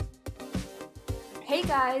Hey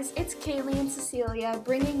guys, it's Kaylee and Cecilia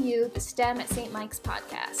bringing you the STEM at St. Mike's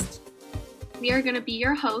podcast. We are going to be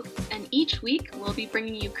your hosts, and each week we'll be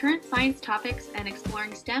bringing you current science topics and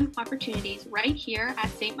exploring STEM opportunities right here at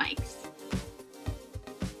St. Mike's.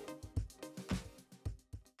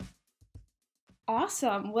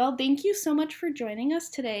 Awesome. Well, thank you so much for joining us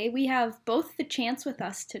today. We have both the Chants with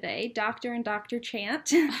us today, Dr. and Dr.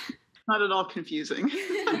 Chant. Not at all confusing.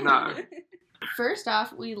 No. First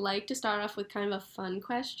off, we like to start off with kind of a fun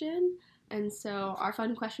question. And so our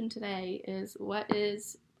fun question today is, what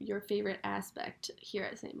is your favorite aspect here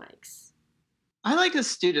at St. Mike's? I like the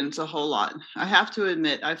students a whole lot. I have to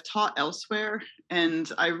admit, I've taught elsewhere, and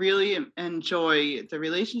I really enjoy the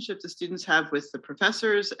relationship the students have with the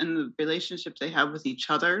professors and the relationship they have with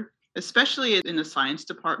each other, especially in the science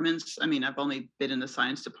departments. I mean, I've only been in the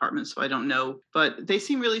science department, so I don't know, but they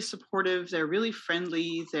seem really supportive. They're really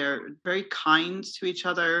friendly. They're very kind to each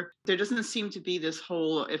other. There doesn't seem to be this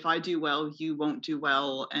whole, if I do well, you won't do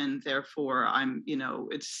well, and therefore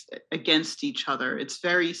it's against each other. It's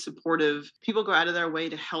very supportive. People go out of their way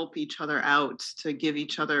to help each other out, to give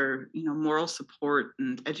each other, moral support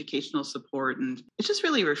and educational support. And it's just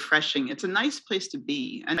really refreshing. It's a nice place to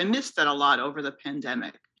be. And I missed that a lot over the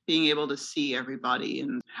pandemic, being able to see everybody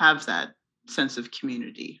and have that sense of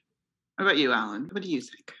community. What about you, Alan? What do you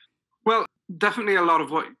think? Well, definitely a lot of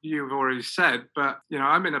what you've already said, but,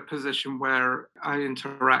 I'm in a position where I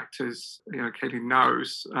interact, as, Katie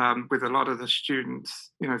knows, with a lot of the students,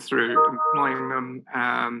 through employing them,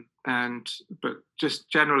 but just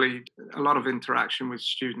generally a lot of interaction with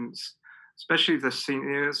students, especially the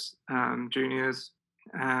seniors, juniors,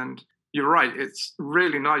 and you're right. It's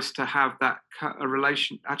really nice to have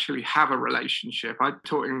actually have a relationship. I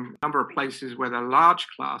taught in a number of places where they're large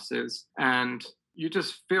classes, and you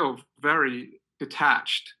just feel very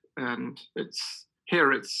detached. And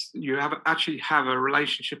you actually have a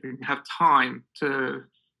relationship, and you have time to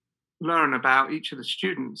learn about each of the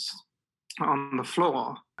students on the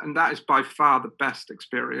floor. And that is by far the best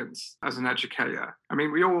experience as an educator. I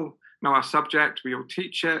mean, we all know our subject, we all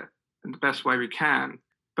teach it in the best way we can.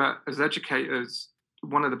 But as educators,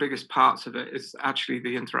 one of the biggest parts of it is actually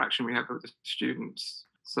the interaction we have with the students.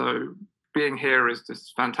 So being here is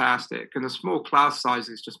just fantastic. And the small class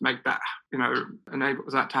sizes just make that,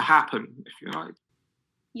 enables that to happen, if you like.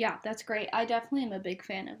 Yeah, that's great. I definitely am a big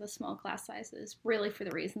fan of the small class sizes, really for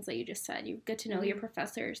the reasons that you just said. You get to know your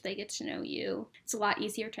professors, they get to know you. It's a lot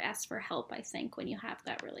easier to ask for help, I think, when you have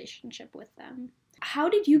that relationship with them. How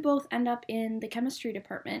did you both end up in the chemistry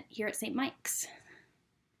department here at St. Mike's?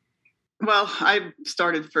 Well, I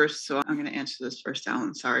started first, so I'm going to answer this first,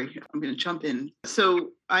 Alan. Sorry, I'm going to jump in.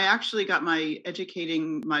 So I actually got my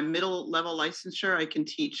middle level licensure. I can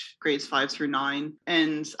teach grades 5 through 9.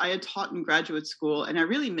 And I had taught in graduate school, and I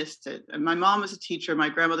really missed it. And my mom was a teacher. My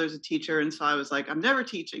grandmother's a teacher. And so I was like, I'm never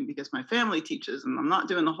teaching because my family teaches, and I'm not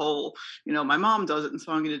doing the whole, my mom does it, and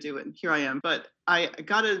so I'm going to do it. And here I am. But I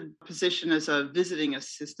got a position as a visiting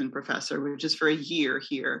assistant professor, which is for a year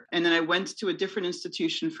here. And then I went to a different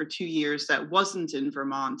institution for 2 years that wasn't in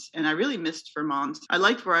Vermont. And I really missed Vermont. I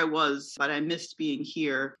liked where I was, but I missed being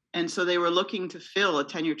here. And so they were looking to fill a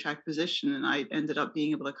tenure track position. And I ended up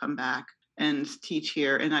being able to come back and teach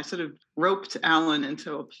here. And I sort of roped Alan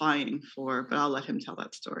into applying but I'll let him tell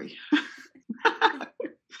that story.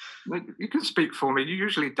 You can speak for me. You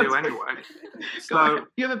usually do anyway. So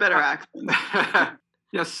you have a better accent.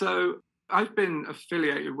 Yeah, so I've been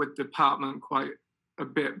affiliated with the department quite a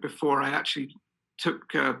bit before I actually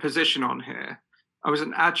took a position on here. I was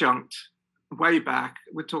an adjunct way back.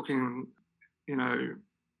 We're talking,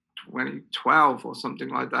 2012 or something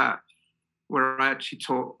like that, where I actually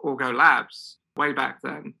taught Orgo Labs way back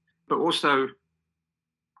then. But also,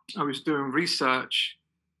 I was doing research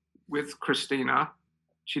with Christina.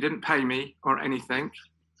 She didn't pay me or anything,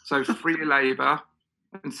 so free labor.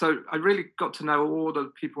 And so I really got to know all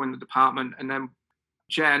the people in the department. And then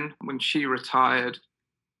Jen, when she retired,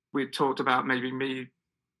 we talked about maybe me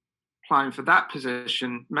applying for that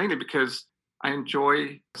position, mainly because I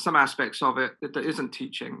enjoy some aspects of it that isn't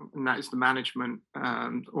teaching, and that is the management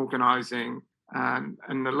and organizing, and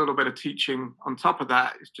a little bit of teaching on top of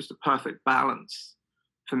that is just a perfect balance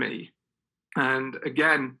for me. And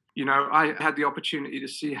again, I had the opportunity to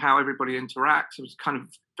see how everybody interacts. I was kind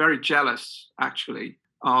of very jealous, actually,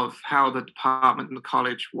 of how the department and the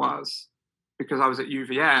college was, because I was at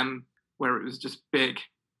UVM, where it was just big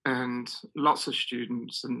and lots of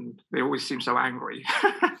students, and they always seemed so angry.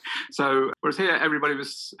 So whereas here, everybody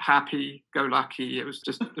was happy, go lucky. It was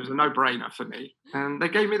a no-brainer for me. And they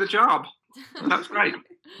gave me the job. And that was great.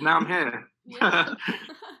 Now I'm here. Yeah.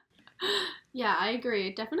 Yeah, I agree.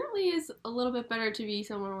 It definitely is a little bit better to be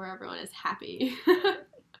somewhere where everyone is happy.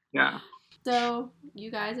 Yeah. So,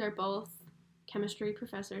 you guys are both chemistry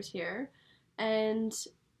professors here, and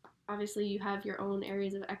obviously you have your own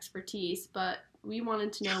areas of expertise, but we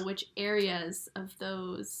wanted to know which areas of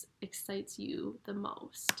those excites you the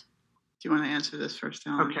most. Do you want to answer this first,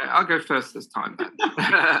 Alan? Okay, I'll go first this time then.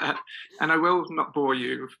 And I will not bore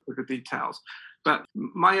you with the details. But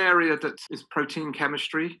my area that is protein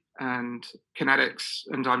chemistry and kinetics,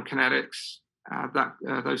 enzyme kinetics,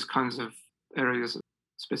 those kinds of areas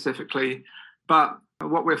specifically. But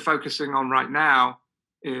what we're focusing on right now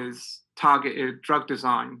is targeted drug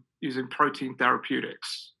design using protein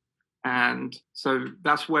therapeutics. And so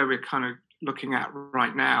that's where we're kind of looking at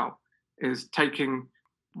right now, is taking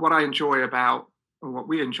what I enjoy about, or what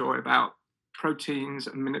we enjoy about proteins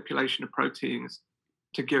and manipulation of proteins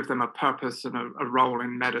to give them a purpose and a role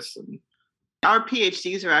in medicine. Our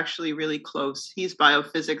PhDs are actually really close. He's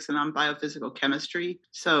biophysics and I'm biophysical chemistry.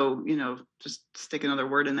 So, just stick another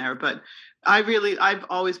word in there. But I've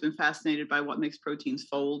always been fascinated by what makes proteins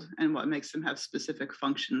fold and what makes them have specific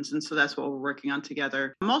functions. And so that's what we're working on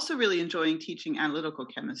together. I'm also really enjoying teaching analytical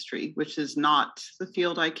chemistry, which is not the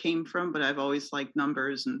field I came from, but I've always liked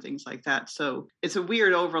numbers and things like that. So it's a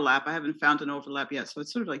weird overlap. I haven't found an overlap yet. So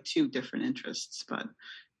it's sort of like two different interests, but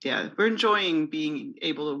yeah, we're enjoying being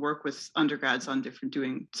able to work with undergrads on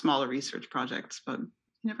doing smaller research projects, but you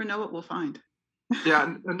never know what we'll find.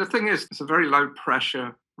 Yeah, and the thing is, it's a very low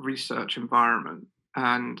pressure research environment.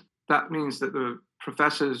 And that means that the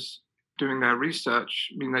professors doing their research,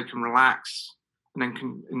 they can relax and then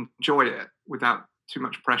can enjoy it without too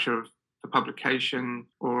much pressure for publication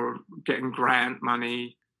or getting grant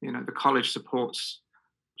money. The college supports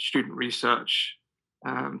student research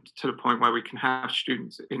to the point where we can have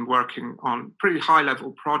students working on pretty high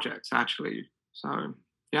level projects, actually. So,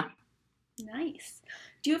 yeah. Nice.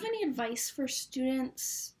 Do you have any advice for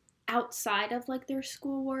students outside of their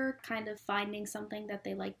schoolwork, kind of finding something that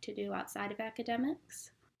they like to do outside of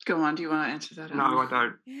academics? Go on. Do you want to answer that? No, I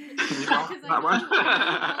don't. Can you answer that one? Have a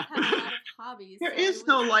lot of hobbies. There is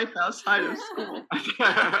no life outside of school.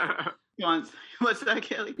 What's that,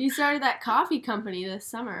 Kelly? You started that coffee company this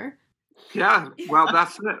summer. Yeah, well,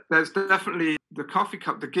 that's it. There's definitely the coffee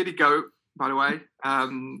cup, the Giddy Goat, by the way,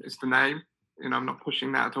 is the name. I'm not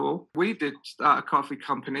pushing that at all. We did start a coffee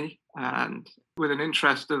company and with an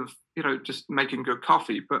interest of, just making good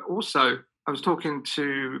coffee. But also I was talking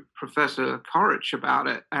to Professor Corrich about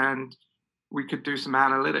it, and we could do some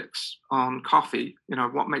analytics on coffee,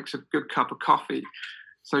 what makes a good cup of coffee.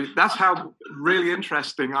 So that's how really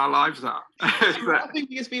interesting our lives are. I think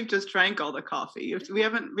because we've just drank all the coffee. We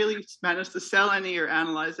haven't really managed to sell any or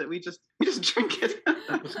analyze it. We just drink it.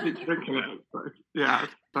 Just keep drinking it. Yeah.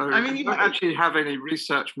 So you don't actually have any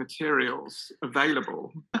research materials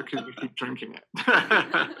available because we keep drinking it.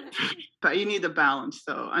 But you need the balance,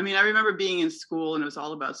 though. I remember being in school and it was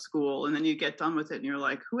all about school, and then you get done with it and you're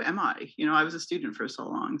like, who am I? I was a student for so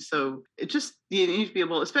long. So you need to be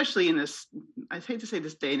able, especially in this, I hate to say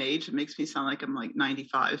this day and age, it makes me sound like I'm like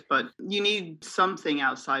 95, but you need something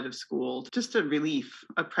outside of school, just a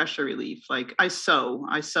pressure relief. Like I sew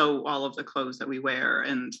all of the clothes that we wear,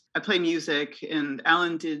 and I play music, and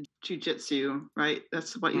Alan did jujitsu, right?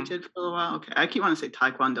 That's what you did for a little while? Okay. I keep wanting to say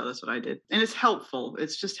taekwondo. That's what I did. And it's helpful.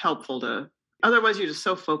 It's just helpful otherwise you're just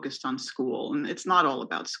so focused on school, and it's not all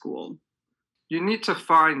about school. You need to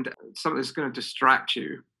find something that's going to distract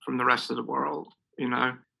you from the rest of the world,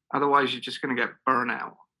 otherwise you're just going to get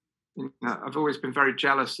burnout. I've always been very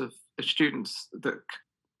jealous of the students that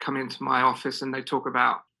come into my office and they talk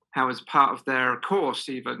about how as part of their course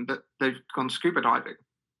even that they've gone scuba diving.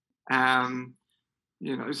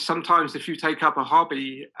 Sometimes if you take up a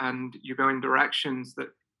hobby and you go in directions that,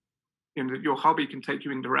 your hobby can take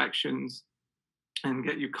you in directions and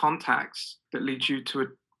get you contacts that lead you to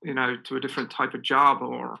a different type of job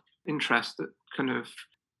or interest that kind of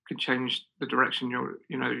could change the direction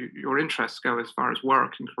your interests go as far as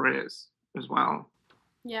work and careers as well.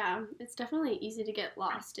 Yeah, it's definitely easy to get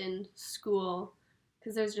lost in school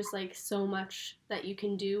because there's just so much that you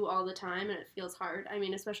can do all the time, and it feels hard.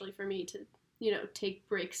 Especially for me to, take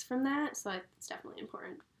breaks from that. So it's definitely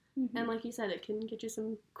important. Mm-hmm. And like you said, it can get you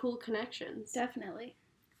some cool connections. Definitely.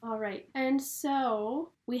 All right. And so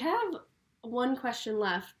we have one question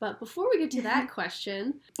left, but before we get to that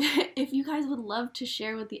question, if you guys would love to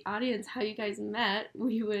share with the audience how you guys met,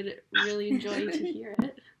 we would really enjoy to hear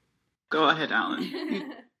it. Go ahead,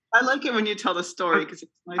 Alan. I like it when you tell the story because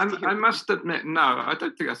it's nice to hear. I must admit, no, I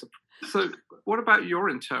don't think that's so what about your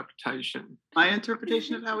interpretation? My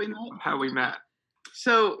interpretation of how we met? How we met.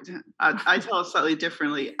 So I tell it slightly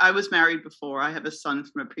differently. I was married before. I have a son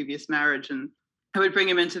from a previous marriage, and I would bring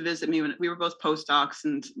him in to visit me when we were both postdocs,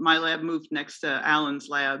 and my lab moved next to Alan's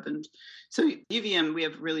lab. And so UVM, we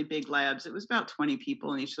have really big labs. It was about 20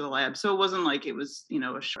 people in each of the labs. So it wasn't like it was,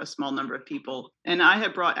 a small number of people. And I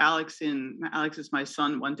had brought Alex in. Alex is my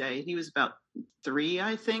son one day. He was about 3,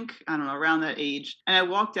 I think. I don't know, around that age. And I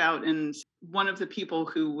walked out, and one of the people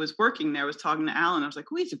who was working there was talking to Alan. I was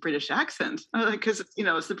like, oh, he's a British accent. Because,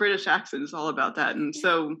 it's the British accent. It's all about that. And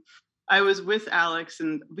so I was with Alex,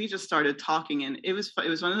 and we just started talking, and it was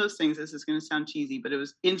one of those things. This is going to sound cheesy, but it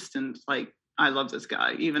was instant. Like, I love this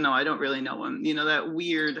guy, even though I don't really know him. That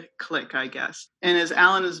weird click, I guess. And as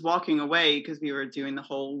Alan is walking away, because we were doing the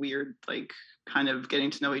whole weird, like, kind of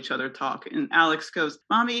getting to know each other talk, and Alex goes,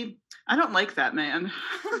 "Mommy, I don't like that man."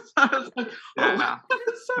 So I was like, "Oh,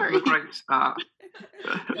 sorry." Great start.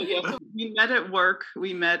 So we met at work.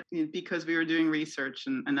 We met because we were doing research,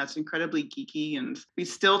 and that's incredibly geeky. And we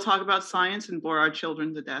still talk about science and bore our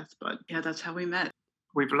children to death. But yeah, that's how we met.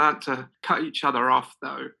 We've learned to cut each other off,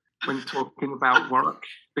 though, when talking about work,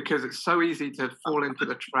 because it's so easy to fall into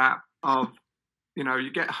the trap of,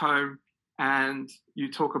 you get home and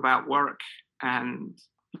you talk about work, and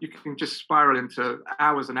you can just spiral into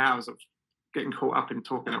hours and hours of getting caught up in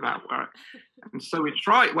talking about work. And so we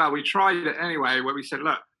tried it anyway, where we said,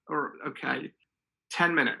 look, okay,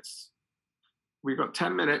 10 minutes. We've got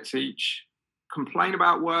 10 minutes each. Complain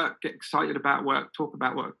about work, get excited about work, talk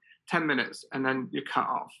about work. 10 minutes, and then you cut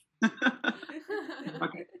off.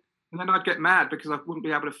 Okay. And then I'd get mad because I wouldn't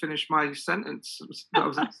be able to finish my sentence that I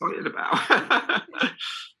was excited about.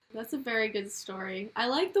 That's a very good story. I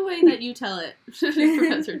like the way that you tell it,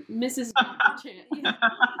 Professor Mrs. Chan.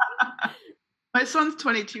 My son's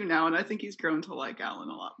 22 now, and I think he's grown to like Alan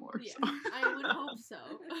a lot more. Yeah, so. I would hope so.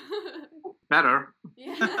 Better.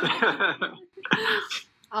 Yeah.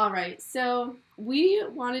 All right, so we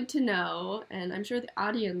wanted to know, and I'm sure the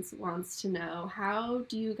audience wants to know, how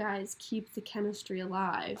do you guys keep the chemistry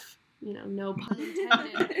alive? No pun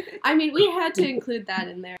intended. I mean, we had to include that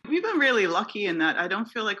in there. We've been really lucky in that I don't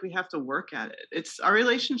feel like we have to work at it. Our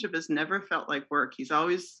relationship has never felt like work. He's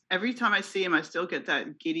always, every time I see him, I still get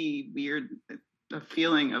that giddy, weird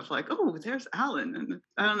feeling of like, oh, there's Alan. And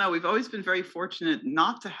I don't know, we've always been very fortunate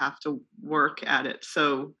not to have to work at it.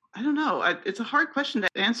 So I don't know. It's a hard question to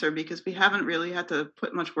answer because we haven't really had to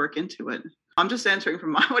put much work into it. I'm just answering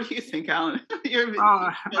from my, what do you think, Alan?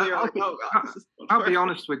 I'll be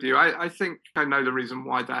honest with you. I think I know the reason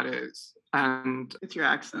why that is. And it's your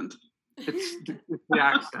accent. It's the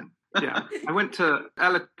accent. Yeah. I went to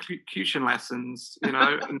elocution lessons,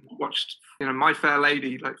 and watched, My Fair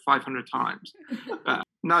Lady like 500 times. But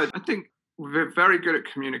no, I think we're very good at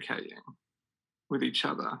communicating with each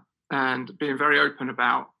other and being very open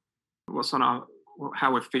about what's on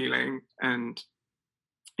how we're feeling, and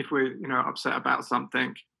if we're upset about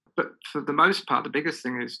something. But for the most part, the biggest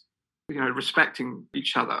thing is respecting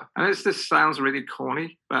each other. And this sounds really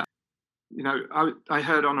corny, but I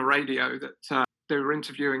heard on the radio that they were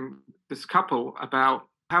interviewing this couple about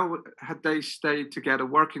how had they stayed together,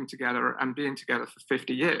 working together and being together for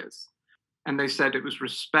 50 years. And they said it was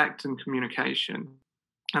respect and communication.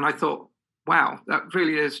 And I thought, wow, that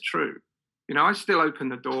really is true. I still open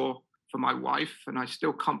the door for my wife, and I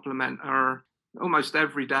still compliment her almost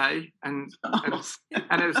every day. And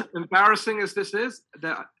as embarrassing as this is,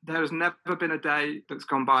 there's never been a day that's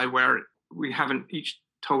gone by where we haven't each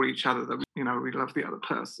told each other that we love the other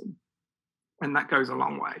person. And that goes a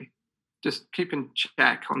long way. Just keeping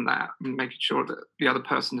check on that and making sure that the other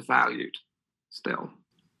person is valued still.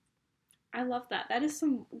 I love that. That is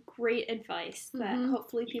some great advice that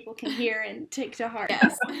hopefully people can hear and take to heart.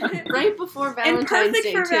 Yes. Right before Valentine's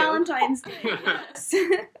Day, and perfect for too. Valentine's Day. Yes.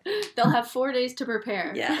 They'll have 4 days to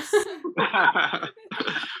prepare. Yes.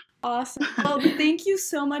 Awesome. Well, thank you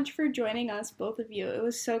so much for joining us, both of you. It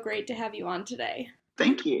was so great to have you on today.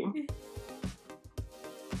 Thank you.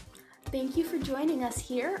 Thank you for joining us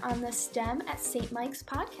here on the STEM at St. Mike's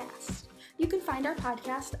podcast. You can find our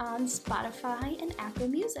podcast on Spotify and Apple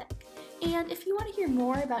Music. And if you want to hear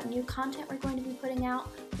more about new content we're going to be putting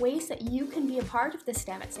out, ways that you can be a part of the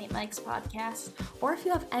STEM at St. Mike's podcast, or if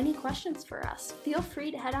you have any questions for us, feel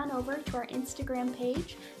free to head on over to our Instagram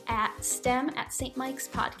page at STEM at St. Mike's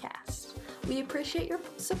podcast. We appreciate your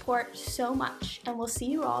support so much, and we'll see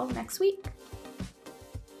you all next week.